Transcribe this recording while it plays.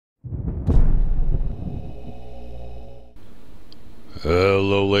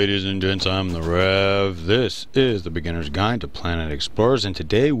Hello ladies and gents, I'm the Rev. This is the beginner's guide to Planet Explorers, and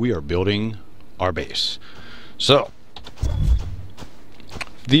today we are building our base. So,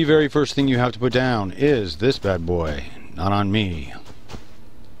 the very first thing you have to put down is this bad boy, not on me.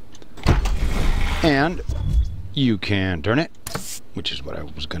 And you can turn it, which is what I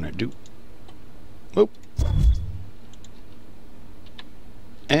was gonna do. Oop.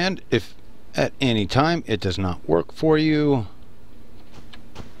 And if at any time it does not work for you,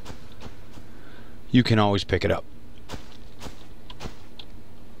 you can always pick it up.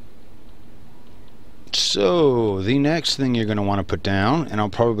 So the next thing you're going to want to put down, and I'll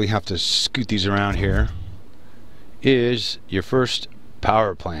probably have to scoot these around here, is your first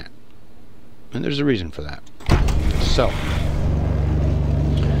power plant. And there's a reason for that. So,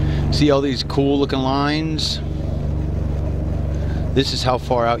 see all these cool looking lines? This is how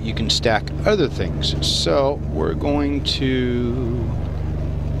far out you can stack other things. So we're going to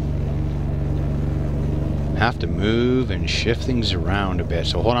have to move and shift things around a bit.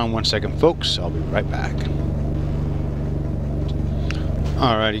 So hold on one second, folks. I'll be right back.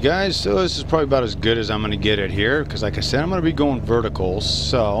 Alrighty guys, so this is probably about as good as I'm going to get it here, because like I said, I'm going to be going vertical.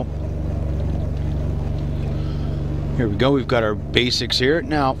 So here we go. We've got our basics here.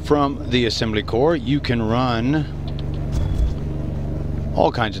 Now from the assembly core you can run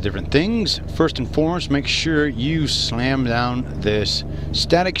all kinds of different things. First and foremost, make sure you slam down this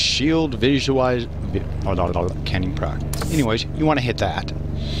static shield visualize. Can't even proc. Anyways, you want to hit that.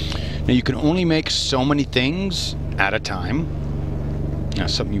 Now you can only make so many things at a time. Now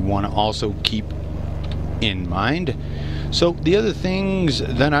something you want to also keep in mind. So the other things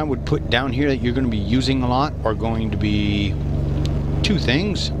that I would put down here that you're going to be using a lot are going to be two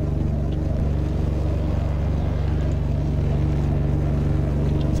things.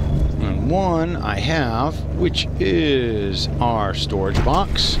 One I have, which is our storage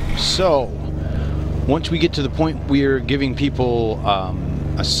box. So once we get to the point we're giving people,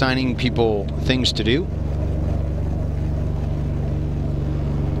 assigning people things to do,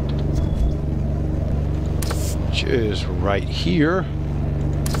 which is right here.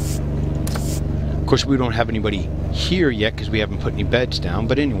 Of course we don't have anybody here yet because we haven't put any beds down,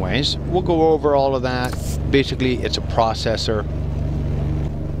 but anyways, we'll go over all of that. Basically it's a processor.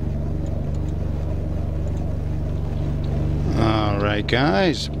 Alright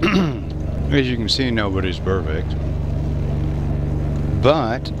guys, as you can see, nobody's perfect,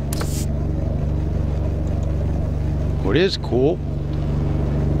 but what is cool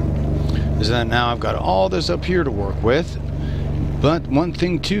is that now I've got all this up here to work with. But one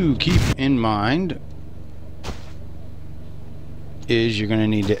thing to keep in mind is you're going to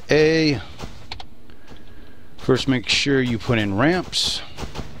need to first make sure you put in ramps,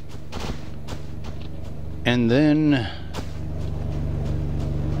 and then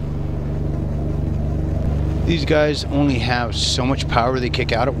these guys only have so much power they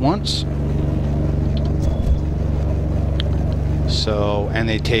kick out at once. So, and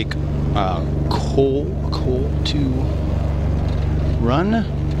they take coal to run.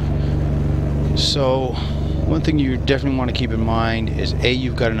 So one thing you definitely want to keep in mind is A,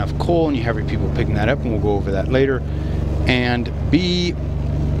 you've got enough coal and you have your people picking that up, and we'll go over that later. And B,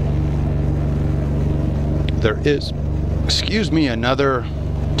 there is, excuse me, another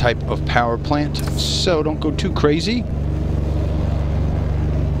type of power plant, so don't go too crazy.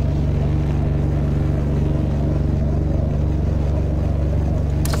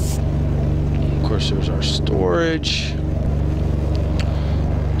 Of course there's our storage.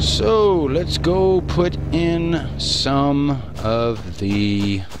 So let's go put in some of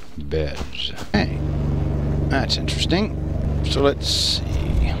the beds. Hey, that's interesting. So let's see.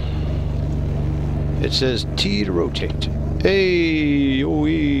 It says T to rotate. Hey,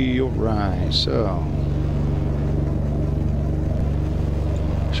 alright, so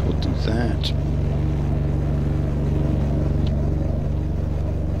we'll do that.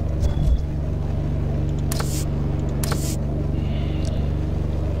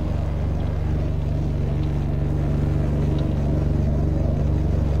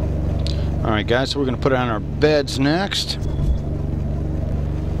 Alright guys, so we're going to put on our beds next.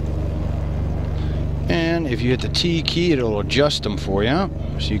 And if you hit the T key, it'll adjust them for you,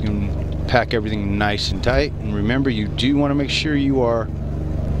 so you can pack everything nice and tight. And remember, you do want to make sure you are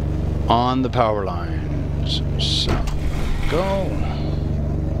on the power lines. So, go.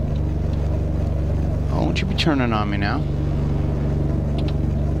 Oh, won't you be turning on me now?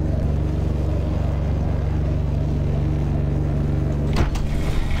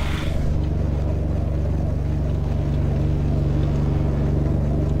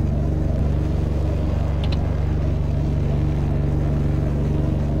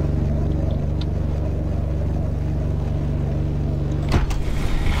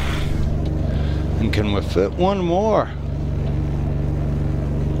 And we'll fit one more.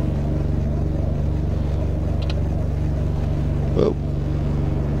 Whoa.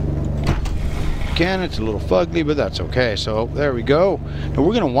 Again, it's a little fugly, but that's okay. So there we go. Now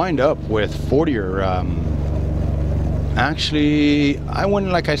we're going to wind up with 40 or actually, I went,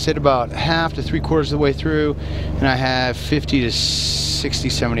 like I said, about half to 3/4 of the way through, and I have 50 to 60,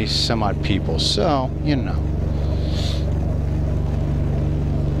 70 some odd people. So, you know.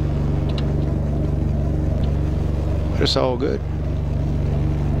 But it's all good.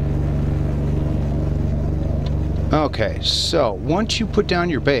 Okay, so once you put down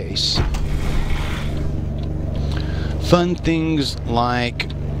your base, fun things like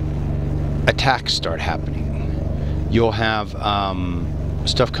attacks start happening. You'll have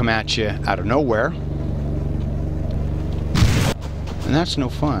stuff come at you out of nowhere, and that's no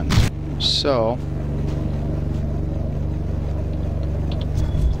fun. So,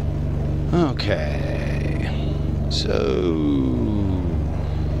 okay, so,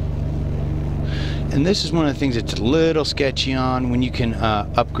 and this is one of the things that's a little sketchy on when you can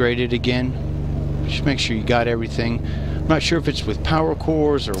upgrade it again. Just make sure you got everything. I'm not sure if it's with power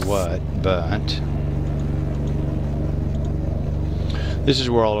cores or what, but this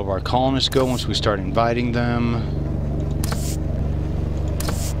is where all of our colonists go once we start inviting them.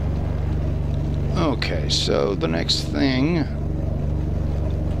 Okay, so the next thing,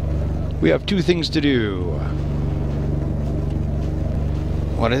 we have 2 things to do.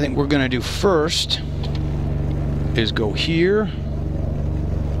 What I think we're going to do first is go here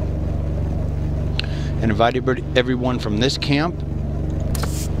and invite everyone from this camp.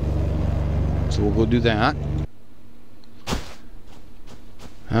 So we'll go do that.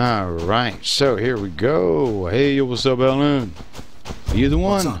 Alright, so here we go. Hey, what's up, Alan? Are you the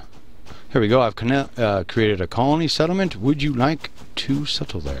one? Here we go. I've created a colony settlement. Would you like to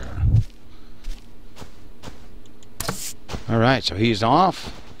settle there? Alright, so he's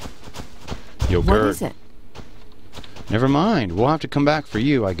off. Yo, What is it? Never mind. We'll have to come back for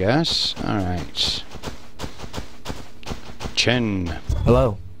you, I guess. Alright. Chen.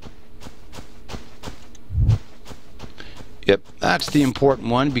 Hello. Yep, that's the important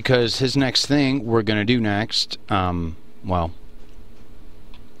one, because his next thing we're going to do next, well,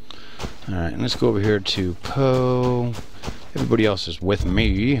 alright, let's go over here to Poe. Everybody else is with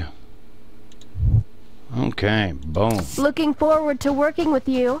me. Okay, boom. Looking forward to working with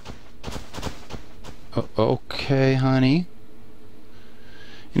you. Okay, honey.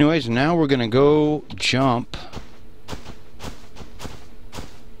 Anyways, now we're going to go jump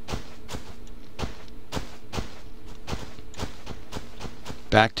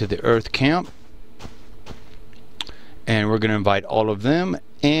back to the Earth camp, and we're going to invite all of them,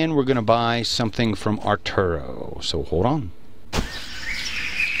 and we're going to buy something from Arturo. So hold on.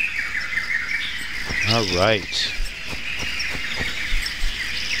 All right.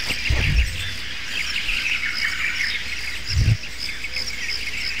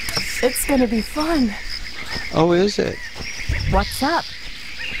 It's gonna be fun. Oh, is it? What's up?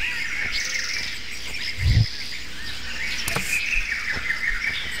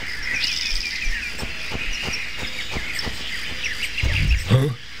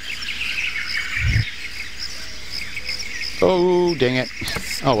 Oh, dang it.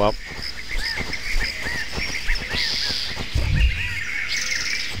 Oh, well.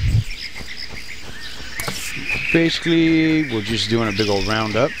 Basically, we're just doing a big old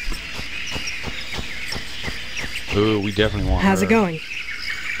roundup. Ooh, we definitely want How's her. it going?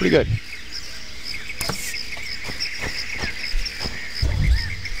 Pretty good.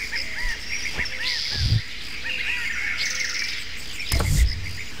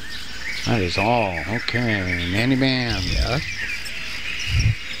 That is all. Okay, Manny Bam. Yeah.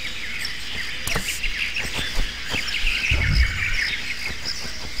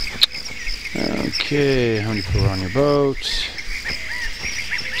 Okay, how many people are on your boat?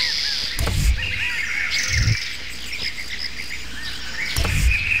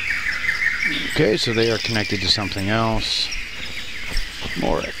 Okay, so they are connected to something else.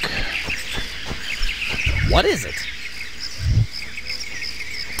 Morik. What is it?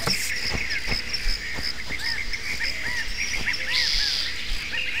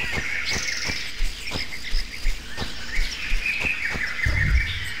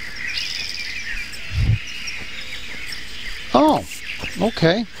 Oh,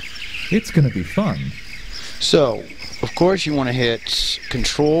 okay. It's gonna be fun. So, of course, you want to hit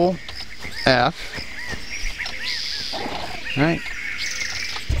Control F. Right?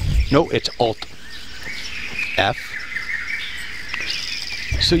 No, it's Alt F.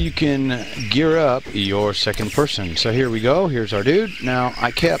 So you can gear up your second person. So here we go. Here's our dude. Now,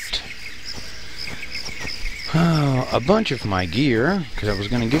 I kept a bunch of my gear because I was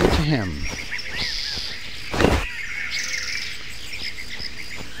going to give it to him.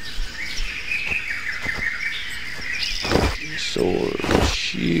 Sword,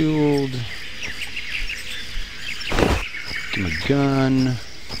 shield. Give him a gun.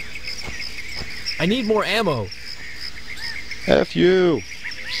 I need more ammo. F you.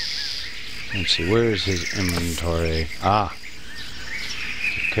 Let's see, where is his inventory? Ah.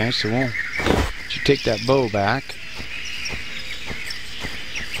 Okay, so we'll take that bow back.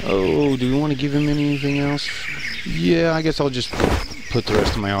 Oh, do we want to give him anything else? Yeah, I guess I'll just put the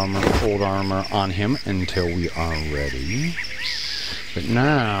rest of my armor, old armor, on him until we are ready. But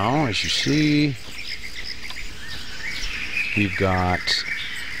now, as you see, we've got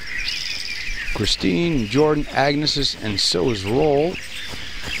Christine, Jordan, Agnes, and so is Roll.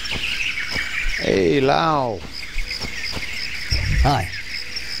 Hey, Lau. Hi.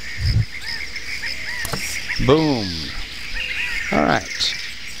 Boom. All right.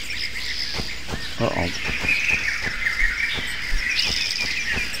 Uh-oh.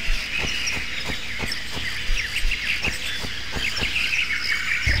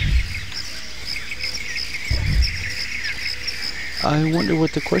 I wonder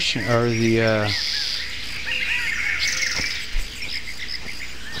what the question, or the,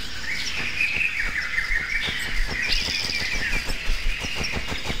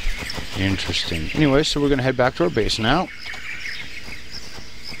 Interesting. Anyway, so we're going to head back to our base now.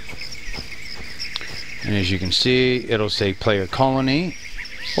 And as you can see, it'll say player colony,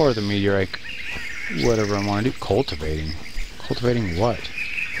 or the meteorite, whatever I want to do. Cultivating. Cultivating what?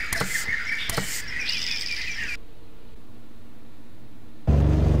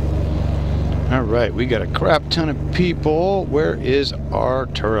 Alright, we got a crap ton of people. Where is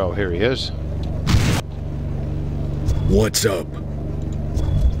Arturo? Here he is. What's up?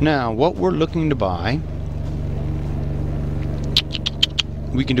 Now, what we're looking to buy,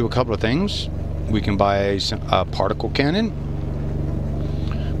 we can do a couple of things. We can buy a particle cannon.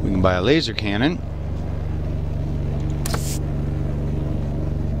 We can buy a laser cannon.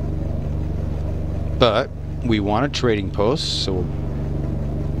 But we want a trading post, so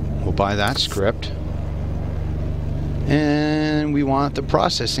we'll buy that script. And we want the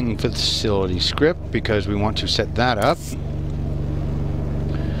processing facility script because we want to set that up.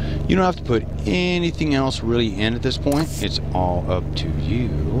 You don't have to put anything else really in at this point. It's all up to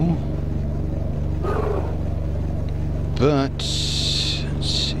you. But, let's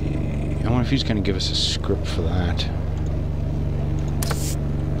see. I wonder if he's going to give us a script for that.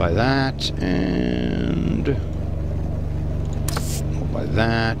 Buy that, and we'll buy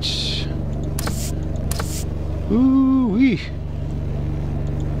that. Ooh-wee.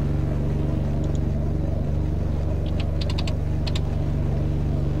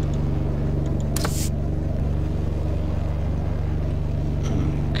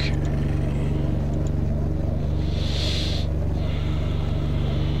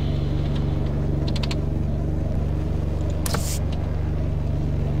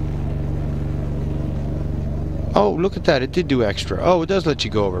 Oh, look at that. It did do extra. Oh, it does let you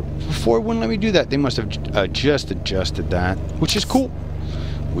go over. Before it wouldn't let me do that. They must have just adjusted that, which is cool.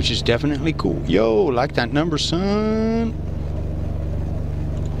 Which is definitely cool. Yo, like that number, son.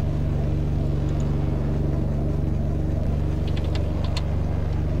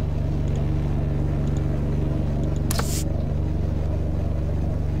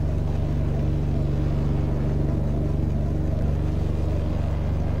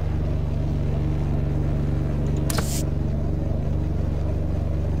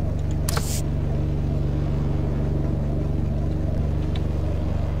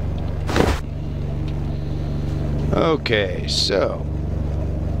 Okay, so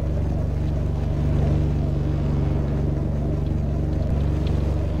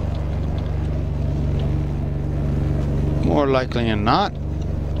more likely than not,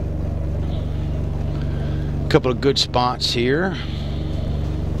 a couple of good spots here.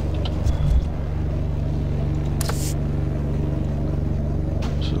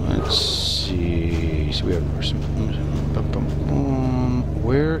 So let's see. So we have some.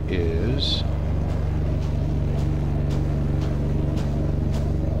 Where is?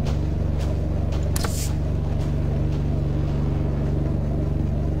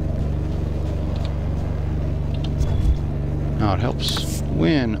 Now it helps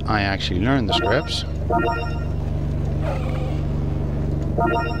when I actually learn the scripts.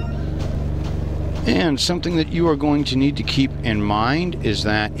 And something that you are going to need to keep in mind is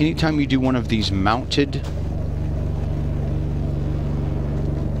that anytime you do one of these mounted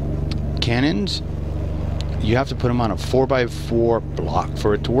cannons, you have to put them on a 4x4 block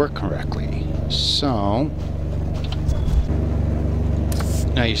for it to work correctly. So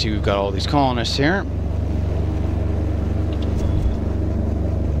Now you see we've got all these colonists here.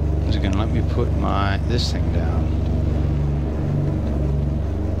 Is it gonna let me put this thing down?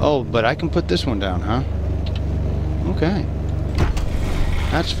 Oh, but I can put this one down, huh? Okay.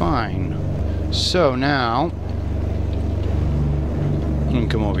 That's fine. So now I'm gonna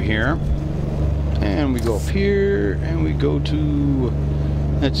come over here and we go up here and we go to,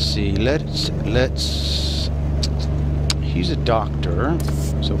 let's see, he's a doctor,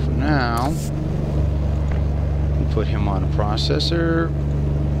 so for now we'll put him on a processor.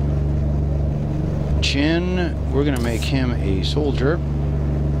 Chin, we're gonna make him a soldier.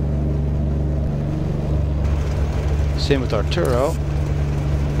 Same with Arturo.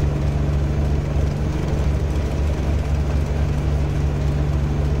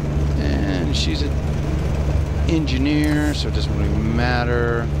 And she's an engineer, so it doesn't really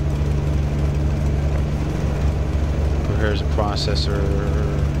matter. Put her as a processor.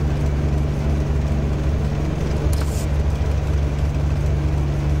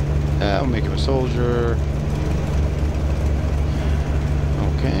 I'll make him a soldier.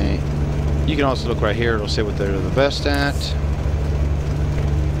 Okay. You can also look right here, it'll say what they're the best at.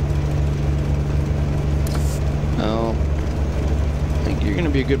 Well, I think you're going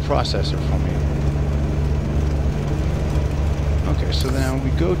to be a good processor for me. Okay, so now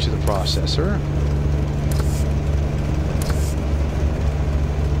we go to the processor.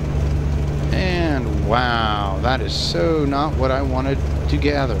 And wow, that is so not what I wanted to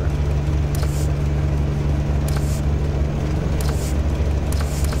gather.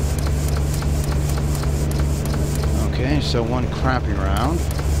 Okay, so one crappy round.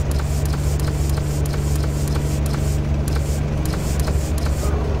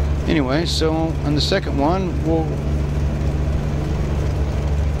 Anyway, so on the second one, we'll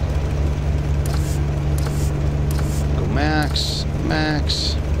go max.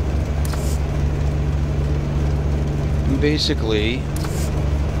 And basically,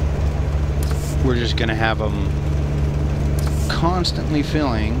 we're just going to have them constantly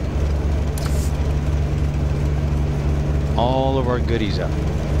filling all of our goodies up.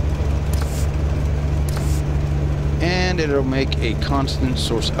 And it'll make a constant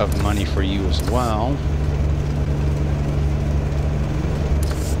source of money for you as well.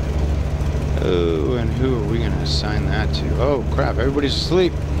 Oh, and who are we going to assign that to? Oh, crap, everybody's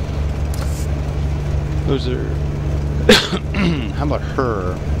asleep. Those are... How about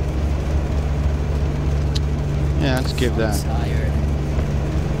her? Yeah, let's give that. Tired.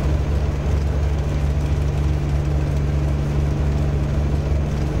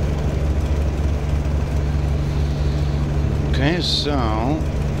 Okay, so...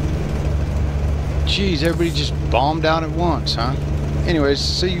 Geez, everybody just bombed out at once, huh? Anyways,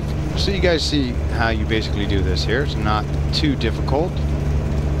 so you guys see how you basically do this here. It's not too difficult.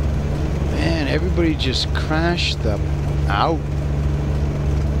 Man, everybody just crashed the out.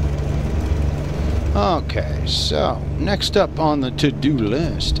 Okay, so next up on the to-do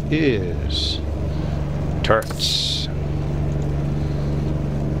list is turrets.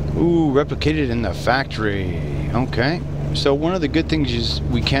 Ooh, replicated in the factory. Okay. So one of the good things is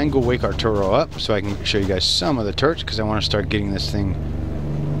we can go wake Arturo up, so I can show you guys some of the turrets, because I want to start getting this thing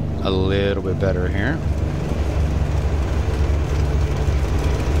a little bit better here.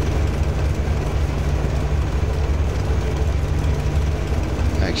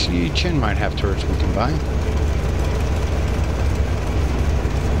 Actually, Chin might have turrets we can buy.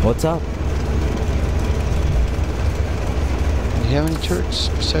 What's up? Do you have any turrets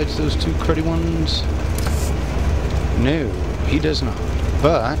besides those two cruddy ones? No, he does not.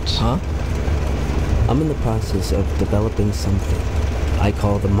 But... Huh? I'm in the process of developing something I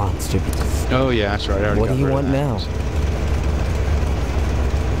call the monster beast. Oh yeah, that's right. I already What got do you rid of want that. now?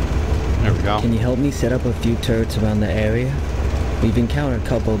 There we go. Can you help me set up a few turrets around the area? We've encountered a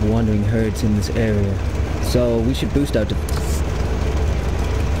couple of wandering herds in this area, so we should boost out to...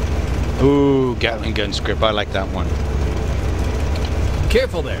 Ooh, Gatling gun script. I like that one.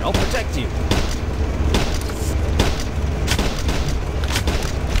 Careful there, I'll protect you.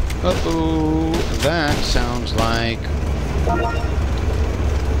 Uh-oh, that sounds like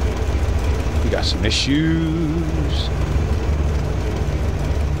we got some issues.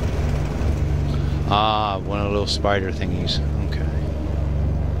 Ah, one of the little spider thingies. Okay.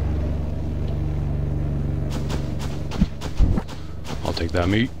 I'll take that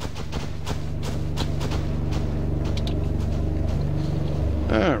meat.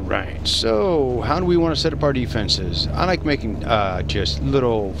 Alright, so how do we want to set up our defenses? I like making just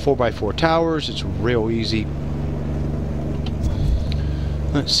little 4x4 towers. It's real easy.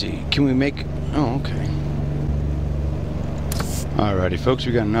 Let's see, can we make... Oh, okay. Alrighty, folks,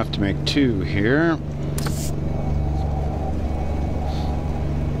 we got enough to make 2 here.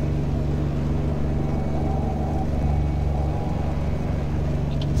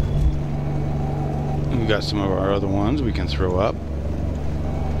 We got some of our other ones we can throw up.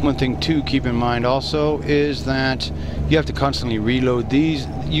 One thing to keep in mind also is that you have to constantly reload these.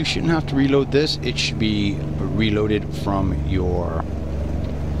 You shouldn't have to reload this. It should be reloaded from your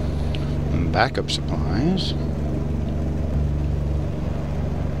backup supplies.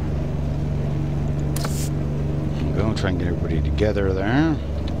 Go try and get everybody together there.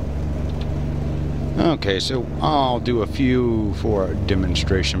 Okay, so I'll do a few for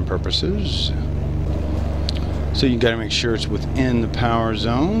demonstration purposes. So you got to make sure it's within the power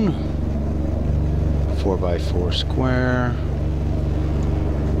zone. 4x4 square.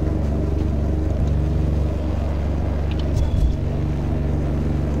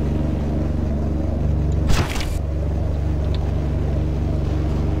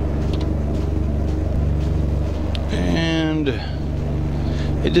 And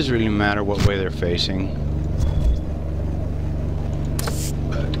it doesn't really matter what way they're facing.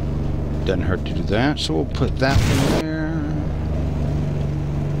 Doesn't hurt to do that, so we'll put that in there.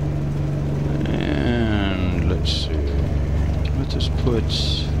 And let's see. Let's just put.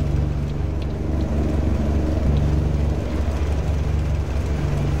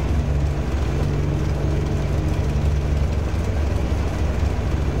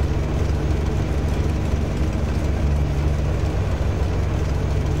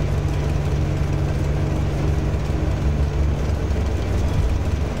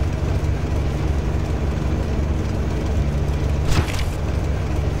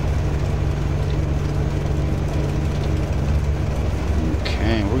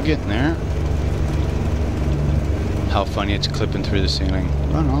 Getting there. How funny it's clipping through the ceiling.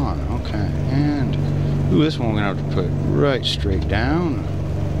 Run on. Okay. And ooh, this one we're gonna have to put right straight down.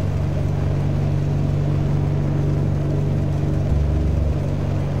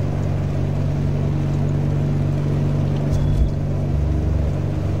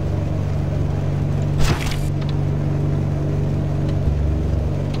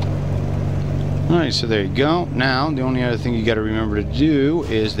 Alright, so there you go. Now, the only other thing you got to remember to do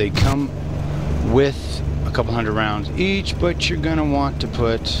is they come with a couple hundred rounds each, but you're going to want to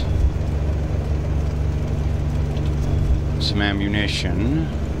put some ammunition.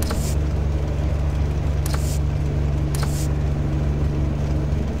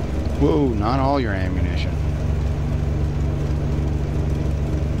 Whoa, not all your ammunition,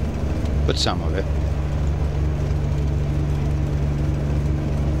 but some of it.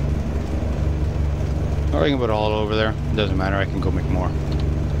 Or I can put it all over there. It doesn't matter. I can go make more.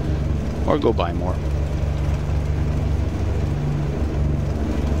 Or go buy more.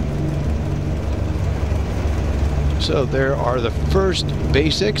 So there are the first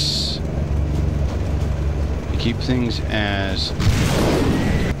basics. To keep things as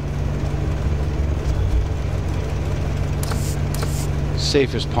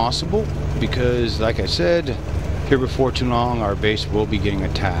safe as possible. Because, like I said, here before too long, our base will be getting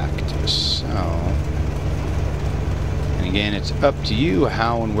attacked. So... again, it's up to you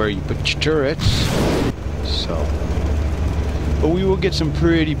how and where you put your turrets. So, but we will get some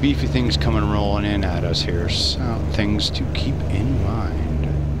pretty beefy things coming rolling in at us here. So, things to keep in mind.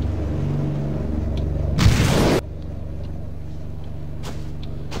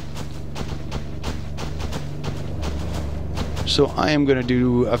 So I am going to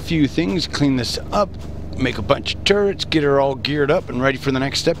do a few things, clean this up, make a bunch of turrets, get her all geared up and ready for the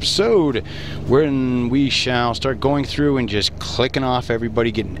next episode, when we shall start going through and just clicking off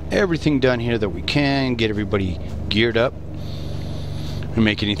everybody, getting everything done here that we can, get everybody geared up and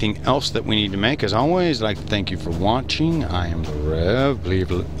make anything else that we need to make. As always, I'd like to thank you for watching. I am the Rev. Please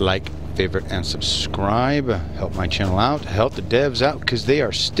like, favorite, and subscribe. Help my channel out, help the devs out, because they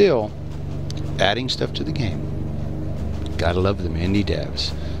are still adding stuff to the game. Gotta love them indie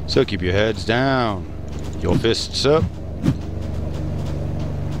devs. So keep your heads down, your fists up,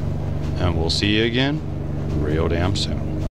 and we'll see you again real damn soon.